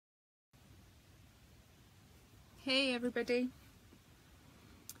Hey everybody,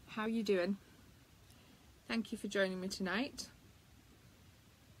 how you doing? Thank you for joining me tonight.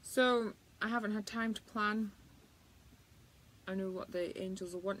 So I haven't had time to plan. I know what the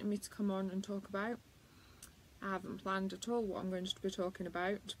angels are wanting me to come on and talk about. I haven't planned at all what I'm going to be talking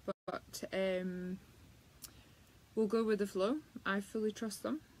about, but we'll go with the flow. I fully trust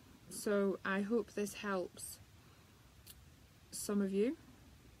them. So I hope this helps some of you.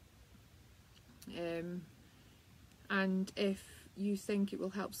 And if you think it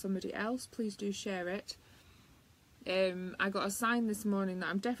will help somebody else, please do share it. I got a sign this morning that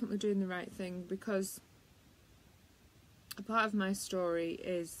I'm definitely doing the right thing, because a part of my story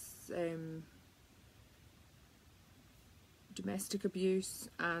is domestic abuse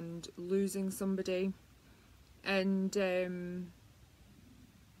and losing somebody, and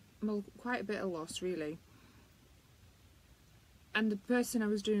well, quite a bit of loss really. And the person I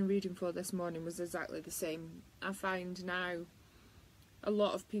was doing reading for this morning was exactly the same. I find now a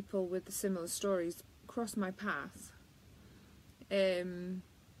lot of people with the similar stories cross my path. And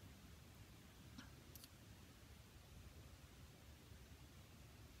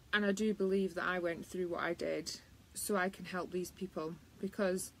I do believe that I went through what I did so I can help these people,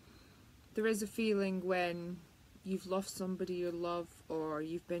 because there is a feeling when you've lost somebody you love, or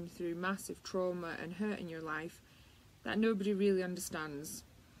you've been through massive trauma and hurt in your life, that nobody really understands.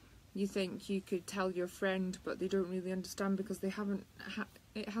 You think you could tell your friend, but they don't really understand because they haven't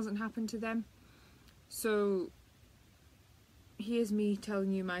it hasn't happened to them. So here's me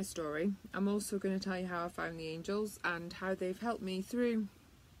telling you my story. I'm also going to tell you how I found the angels and how they've helped me through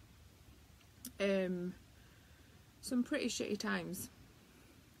some pretty shitty times.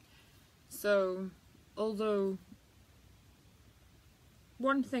 So, although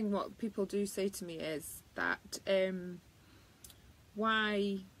one thing what people do say to me is that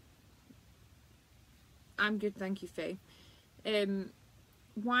why I'm good, thank you, Faye.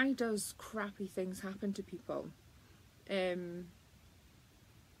 Why does crappy things happen to people?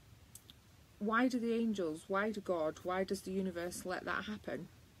 Why do the angels, why do God, why does the universe let that happen?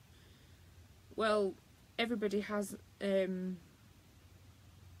 Well, everybody has a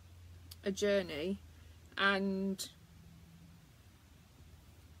journey, and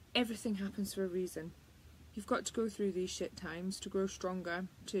everything happens for a reason. You've got to go through these shit times to grow stronger,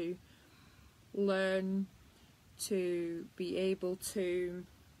 to learn, to be able to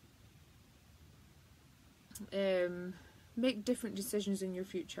make different decisions in your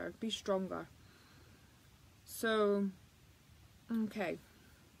future, be stronger. So, okay.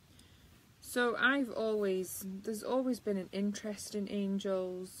 So there's always been an interest in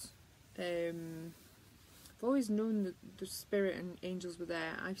angels. I've always known that the spirit and angels were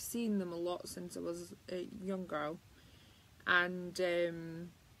there. I've seen them a lot since I was a young girl. And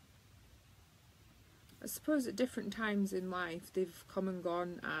I suppose at different times in life they've come and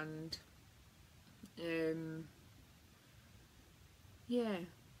gone, and yeah,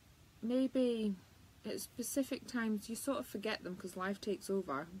 maybe at specific times you sort of forget them because life takes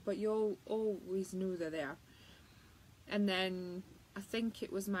over, but you'll always know they're there. And then I think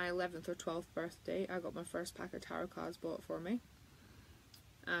it was my 11th or 12th birthday, I got my first pack of tarot cards bought for me.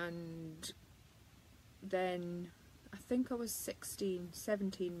 And then I think I was 16,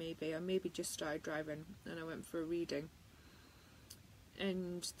 17 maybe, or maybe just started driving, and I went for a reading.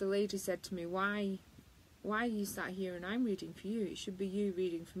 And the lady said to me, why are you sat here and I'm reading for you? It should be you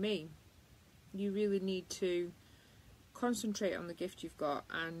reading for me. You really need to concentrate on the gift you've got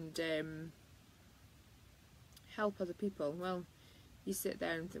and help other people. Well, you sit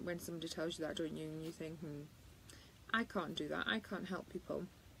there and when somebody tells you that, don't you, and you think, I can't do that, I can't help people.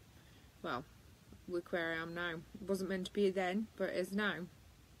 Well, look where I am now. It wasn't meant to be then, but it is now.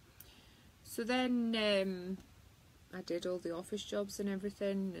 So then I did all the office jobs and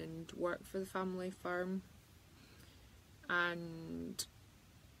everything, and worked for the family firm. And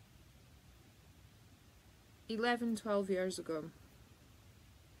 11, 12 years ago,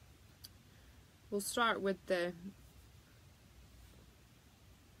 we'll start with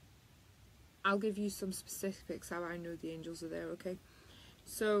I'll give you some specifics how I know the angels are there, okay?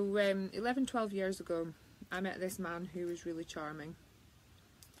 So 11, 12 years ago, I met this man who was really charming.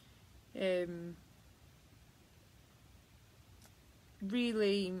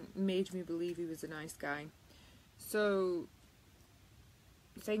 Really made me believe he was a nice guy. So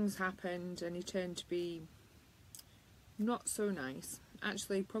things happened and he turned to be not so nice.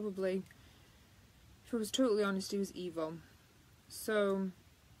 Actually, probably, if I was totally honest, he was evil. So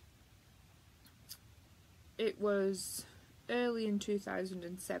it was early in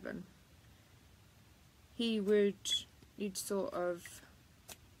 2007. He'd sort of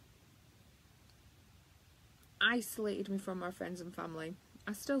isolated me from our friends and family.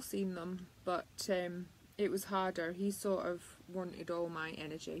 I still seen them, but it was harder. He sort of wanted all my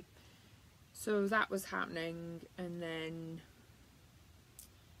energy. So that was happening, and then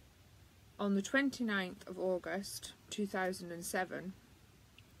on the 29th of August 2007,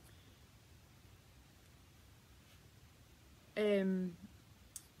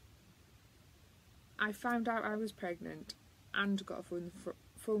 I found out I was pregnant and got a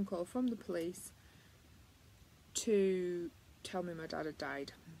phone call from the police to tell me my dad had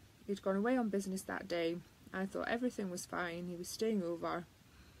died. He'd gone away on business that day. I thought everything was fine, he was staying over,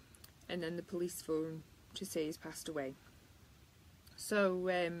 and then the police phone to say he's passed away. So,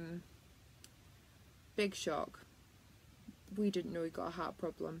 big shock. We didn't know he got a heart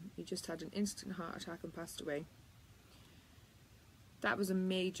problem. He just had an instant heart attack and passed away. That was a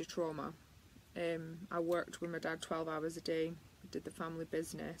major trauma. I worked with my dad 12 hours a day, did the family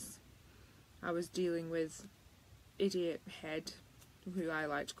business. I was dealing with idiot head, who I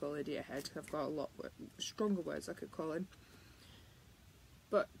like to call idiot head. I've got a lot stronger words I could call him.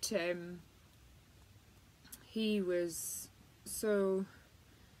 But he was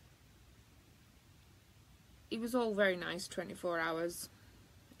it was all very nice, 24 hours,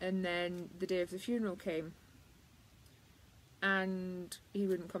 and then the day of the funeral came, and he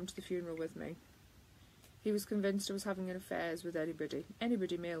wouldn't come to the funeral with me. He was convinced I was having affairs with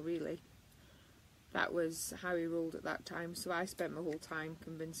anybody male really. That was how he ruled at that time, so I spent my whole time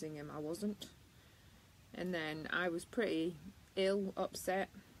convincing him I wasn't. And then I was pretty ill, upset,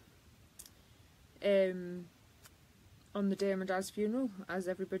 on the day of my dad's funeral, as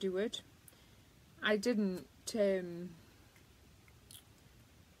everybody would. I didn't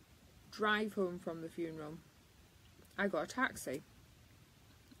drive home from the funeral. I got a taxi,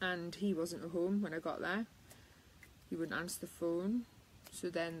 and he wasn't at home when I got there. He wouldn't answer the phone. So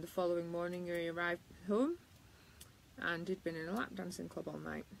then the following morning he arrived home, and he'd been in a lap dancing club all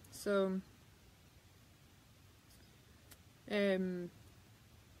night. So that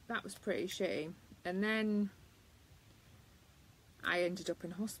was pretty shitty. And then I ended up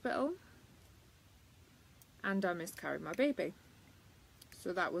in hospital, and I miscarried my baby.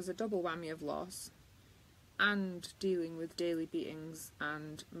 So that was a double whammy of loss, and dealing with daily beatings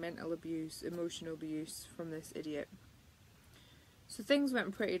and mental abuse, emotional abuse from this idiot. So things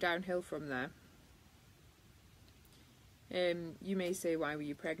went pretty downhill from there. You may say, why were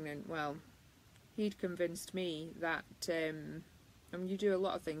you pregnant? Well, he'd convinced me that, you do a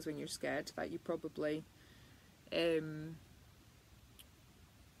lot of things when you're scared that you probably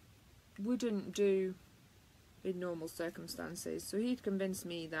wouldn't do in normal circumstances. So he'd convinced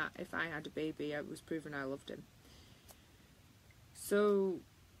me that if I had a baby, it was proven I loved him. So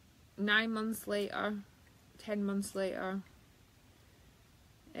 9 months later, 10 months later,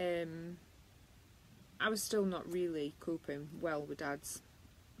 I was still not really coping well with Dad's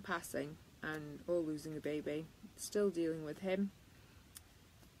passing and losing a baby. Still dealing with him.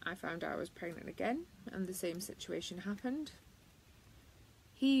 I found out I was pregnant again, and the same situation happened.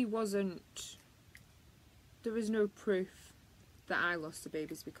 He wasn't... There was no proof that I lost the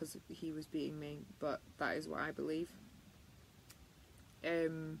babies because he was beating me, but that is what I believe.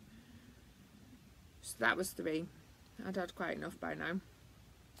 So that was 3. I'd had quite enough by now.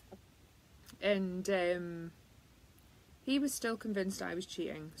 And he was still convinced I was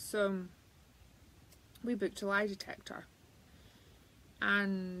cheating, so we booked a lie detector.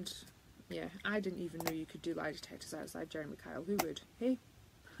 And yeah, I didn't even know you could do lie detectors outside Jeremy Kyle. Who would? Hey?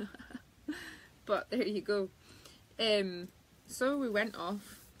 But there you go. So we went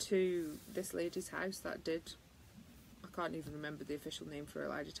off to this lady's house that did, I can't even remember the official name for a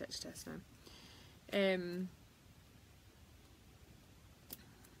lie detector test now.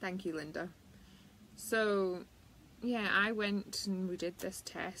 Thank you, Linda. So yeah, I went and we did this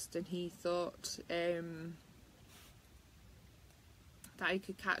test, and he thought that he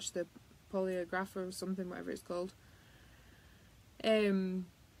could catch the polygraph or something, whatever it's called,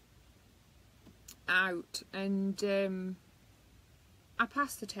 out, and I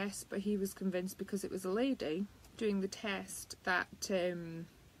passed the test, but he was convinced because it was a lady doing the test that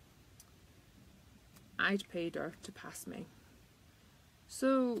I'd paid her to pass me.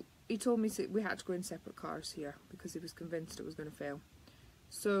 So he told me we had to go in separate cars here because he was convinced it was going to fail.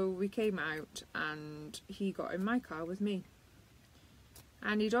 So we came out and he got in my car with me.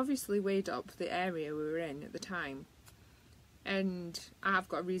 And he'd obviously weighed up the area we were in at the time. And I have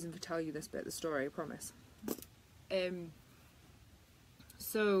got a reason for telling you this bit of the story, I promise.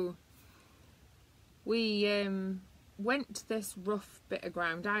 So we went to this rough bit of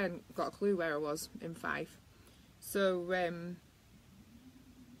ground. I hadn't got a clue where I was in Fife. So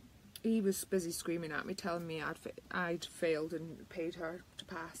he was busy screaming at me, telling me I'd failed and paid her to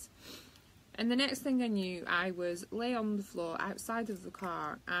pass. And the next thing I knew, I was lay on the floor outside of the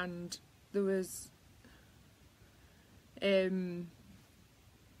car, and there was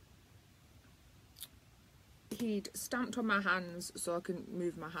he'd stamped on my hands so I couldn't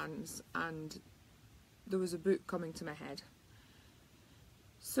move my hands, and there was a boot coming to my head.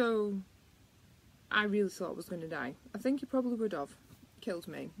 So I really thought I was going to die. I think he probably would have killed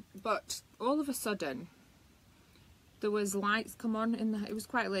me. But all of a sudden, there was lights come on it was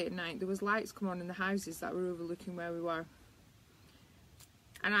quite late at night. There was lights come on in the houses that were overlooking where we were.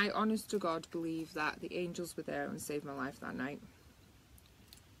 And I, honest to God, believe that the angels were there and saved my life that night.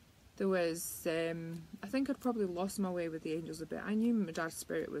 There was, I think I'd probably lost my way with the angels a bit. I knew my dad's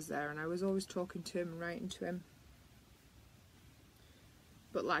spirit was there, and I was always talking to him and writing to him.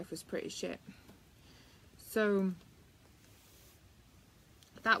 But life was pretty shit. So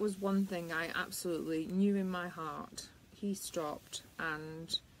that was one thing I absolutely knew in my heart. He stopped,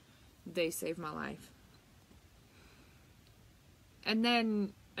 and they saved my life. And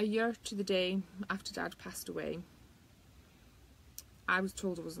then a year to the day after Dad passed away, I was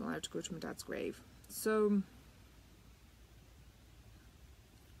told I wasn't allowed to go to my dad's grave. So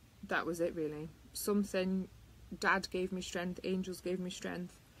that was it, really. Something, Dad gave me strength, angels gave me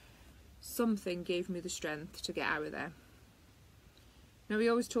strength. Something gave me the strength to get out of there. Now, he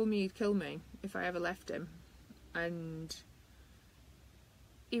always told me he'd kill me if I ever left him. And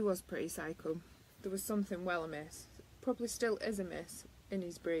he was pretty psycho. There was something well amiss. Probably still is amiss in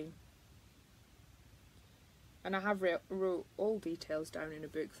his brain. And I have wrote all details down in a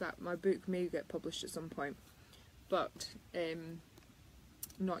book. That my book may get published at some point, but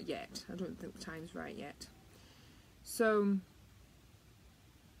not yet. I don't think the time's right yet. So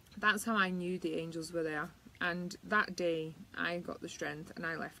that's how I knew the angels were there. And that day I got the strength and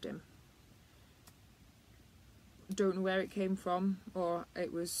I left him. Don't know where it came from, or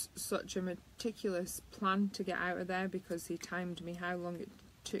it was such a meticulous plan to get out of there, because he timed me how long it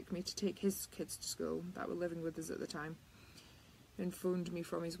took me to take his kids to school that were living with us at the time, and phoned me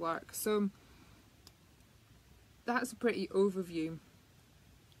from his work. So that's a pretty overview.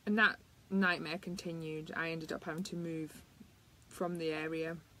 And that nightmare continued. I ended up having to move from the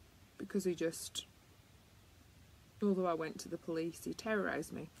area because he just, although I went to the police, he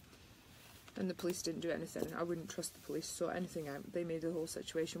terrorised me. And the police didn't do anything. I wouldn't trust the police, so anything out, they made the whole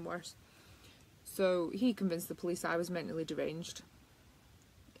situation worse. So he convinced the police I was mentally deranged.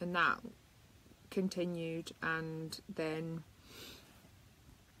 And that continued, and then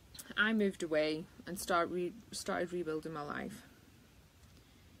I moved away and started rebuilding my life.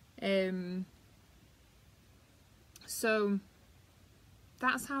 So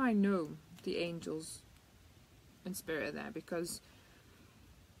that's how I know the angels and spirit are there, because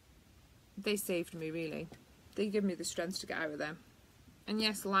they saved me, really. They give me the strength to get out of there. And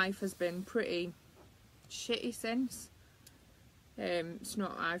yes, life has been pretty shitty since. It's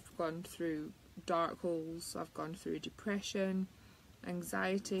not, I've gone through dark holes, I've gone through depression,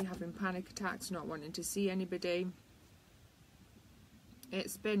 anxiety, having panic attacks, not wanting to see anybody.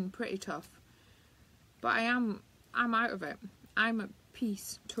 It's been pretty tough. But I'm out of it. I'm at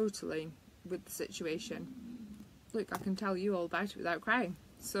peace totally with the situation. Look, I can tell you all about it without crying.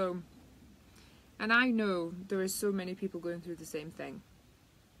 So, and I know there are so many people going through the same thing.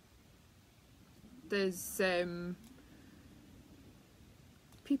 There's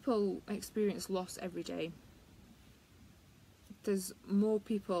people experience loss every day. There's more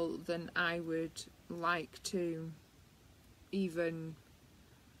people than I would like to even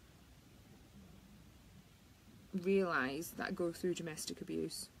realise that go through domestic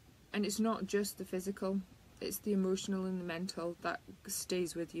abuse. And it's not just the physical, it's the emotional and the mental that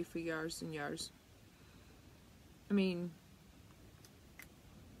stays with you for years and years. I mean,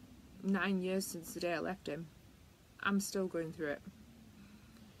 9 years since the day I left him, I'm still going through it.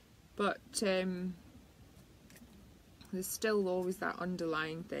 But there's still always that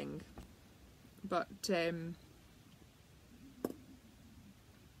underlying thing. But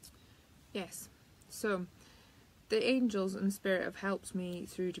yes, so the angels and spirit have helped me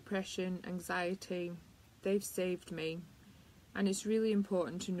through depression, anxiety. They've saved me, and it's really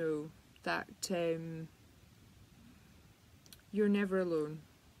important to know that you're never alone.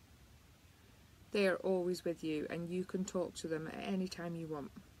 They are always with you, and you can talk to them at any time you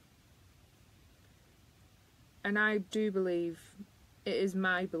want. And I do believe, it is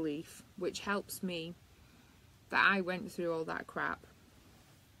my belief, which helps me, that I went through all that crap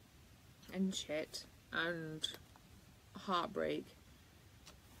and shit and heartbreak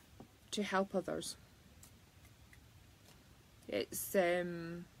to help others. It's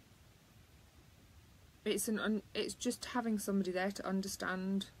it's just having somebody there to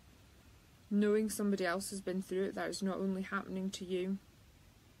understand, knowing somebody else has been through it, that it's not only happening to you.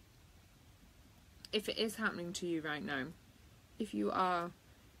 If it is happening to you right now, if you are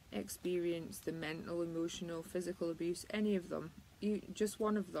experiencing the mental, emotional, physical abuse, any of them, just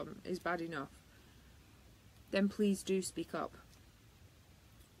one of them is bad enough, then please do speak up.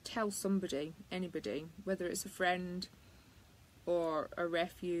 Tell somebody, anybody, whether it's a friend or a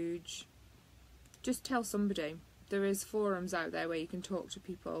refuge, just tell somebody. There is forums out there where you can talk to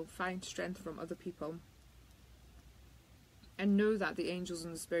people, find strength from other people, and know that the angels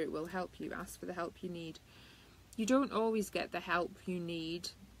and the spirit will help you. Ask for the help you need. You don't always get the help you need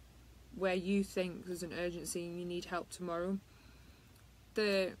where you think there's an urgency and you need help tomorrow.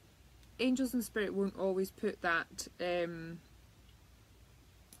 The angels and spirit won't always put that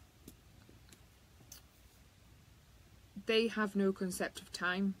they have no concept of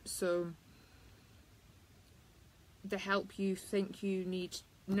time, so the help you think you need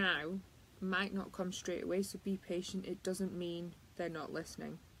now might not come straight away, so be patient. It doesn't mean they're not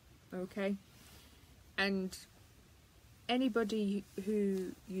listening, okay? And anybody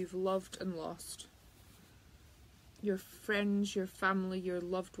who you've loved and lost, your friends, your family, your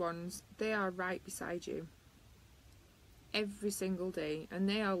loved ones, they are right beside you every single day, and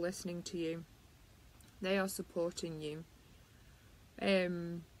they are listening to you. They are supporting you.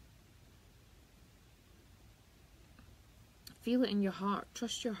 Feel it in your heart.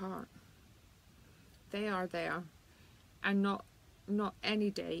 Trust your heart. They are there, and not any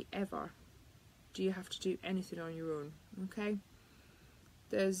day ever do you have to do anything on your own. Okay?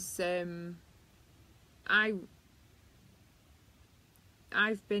 There's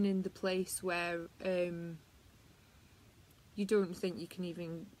I've been in the place where you don't think you can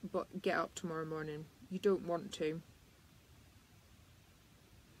even get up tomorrow morning. You don't want to.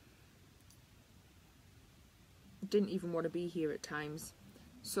 Didn't even want to be here at times.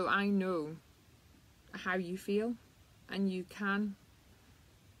 So I know how you feel, and you can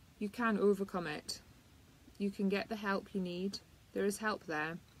overcome it. You can get the help you need. There is help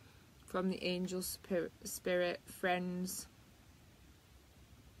there from the angel spirit, friends.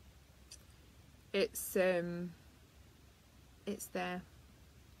 It's there.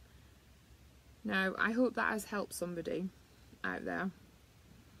 Now, I hope that has helped somebody out there.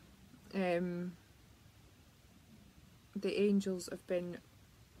 The angels have been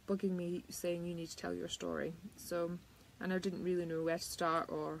bugging me saying you need to tell your story, so, and I didn't really know where to start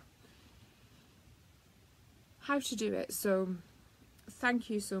or how to do it, so thank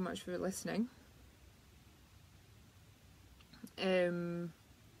you so much for listening.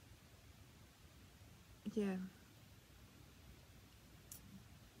 Yeah,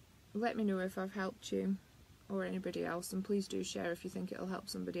 let me know if I've helped you or anybody else, and please do share if you think it'll help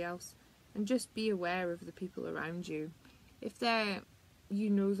somebody else. And just be aware of the people around you. If you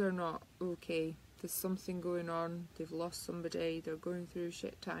know they're not okay, there's something going on, they've lost somebody, they're going through a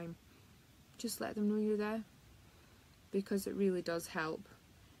shit time, just let them know you're there, because it really does help.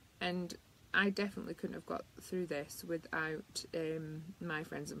 And I definitely couldn't have got through this without my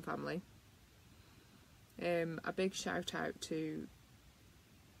friends and family. A big shout out to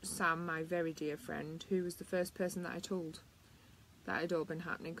Sam, my very dear friend, who was the first person that I told that had all been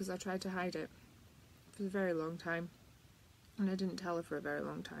happening, because I tried to hide it for a very long time, and I didn't tell her for a very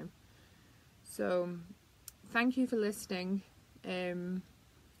long time. So thank you for listening.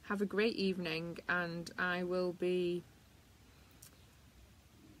 Have a great evening, and I will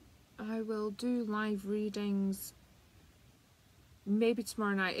do live readings maybe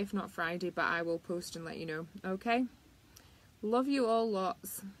tomorrow night, if not Friday, but I will post and let you know. Okay, love you all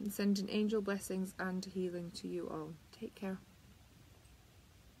lots, and sending angel blessings and healing to you all. Take care.